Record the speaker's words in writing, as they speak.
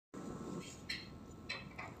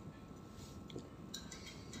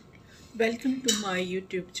Welcome to my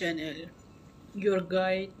YouTube channel, your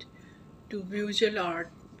guide to visual art,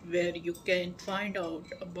 where you can find out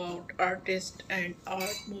about artists and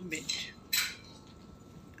art movement.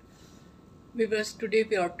 Viewers, today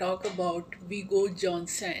we are talking about Viggo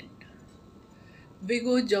Johnsen.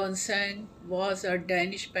 Viggo Johnsen was a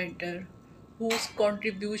Danish painter whose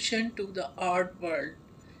contribution to the art world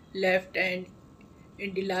left an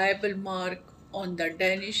indelible mark on the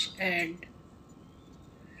Danish and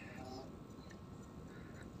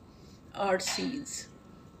art scenes.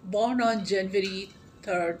 Born on January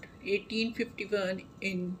 3rd, 1851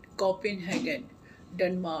 in Copenhagen,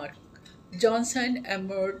 Denmark, Johnson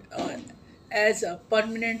emerged as a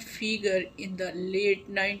permanent figure in the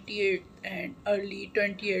late 19th and early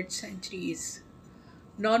 20th centuries,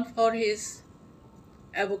 known for his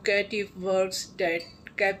evocative works that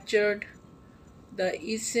captured the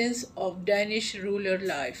essence of Danish rural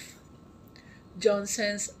life.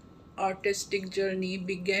 Johnson's artistic journey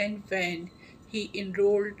began when he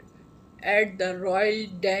enrolled at the Royal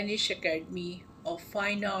Danish Academy of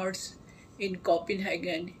Fine Arts in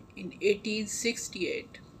Copenhagen in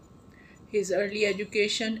 1868. His early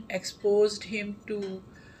education exposed him to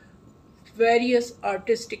various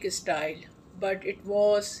artistic styles, but it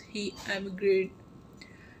was he emigrated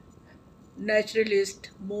naturalist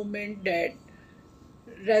movement that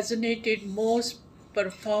resonated most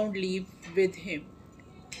profoundly with him.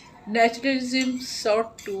 Naturalism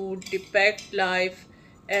sought to depict life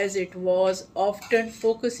as it was, often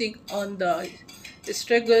focusing on the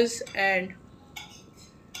struggles and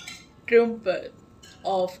triumph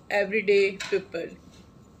of everyday people.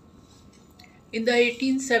 In the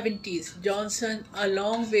 1870s, Johnson,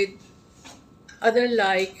 along with other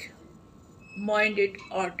like minded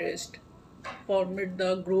artists, formed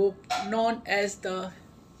the group known as the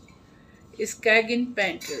Skagen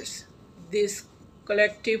Painters. This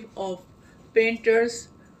collective of painters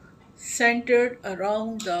centered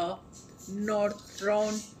around the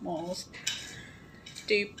northernmost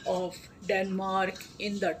tip of Denmark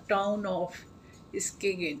in the town of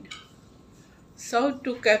Skagen, sought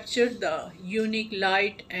to capture the unique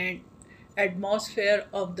light and atmosphere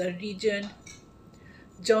of the region.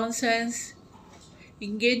 Johnson's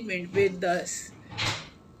engagement with the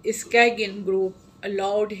Skagen group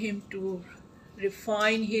allowed him to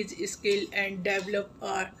refine his skill and develop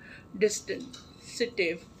a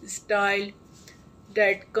distinctive style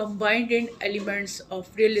that combined in elements of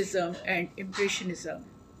realism and impressionism.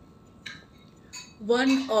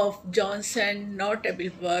 One of Johnson's notable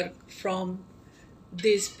work from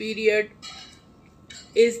this period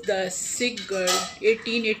is the Sick Girl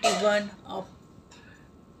 1881, a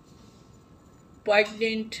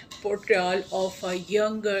poignant portrayal of a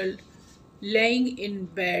young girl laying in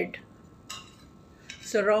bed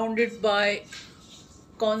surrounded by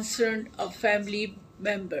concerned family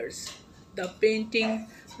members. The painting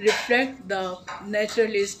reflects the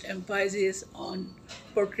naturalist emphasis on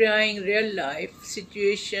portraying real life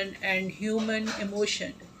situation and human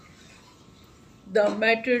emotion. The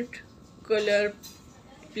method, color,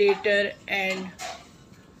 platter, and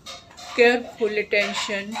careful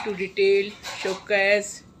attention to detail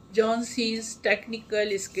showcase Johnson's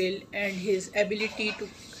technical skill and his ability to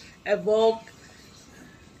evoke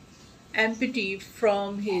empathy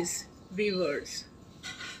from his viewers.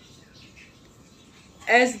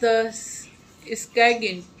 As the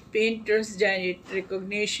Skagen painters gained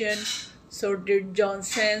recognition, so did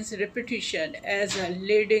Johnson's reputation as a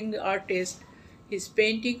leading artist. His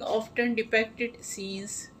painting often depicted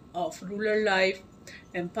scenes of rural life,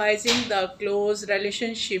 emphasizing the close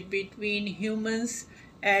relationship between humans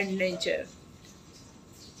and nature.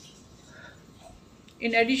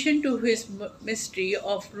 In addition to his mystery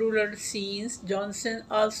of rural scenes, Johnson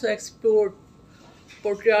also explored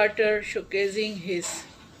portraiture, showcasing his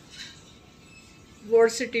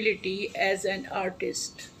versatility as an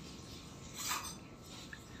artist.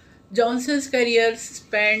 Johnson's career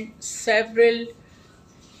spanned several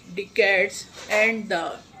decades and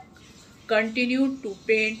the continued to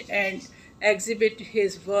paint and exhibit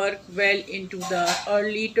his work well into the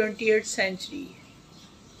early 20th century.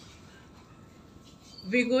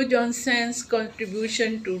 Viggo Johnson's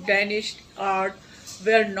contribution to Danish art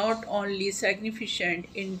were not only significant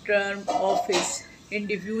in terms of his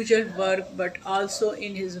individual work but also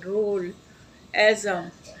in his role as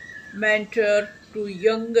a mentor to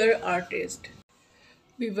younger artists.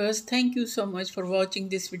 Viewers, thank you so much for watching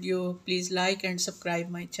this video. Please like and subscribe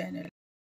my channel.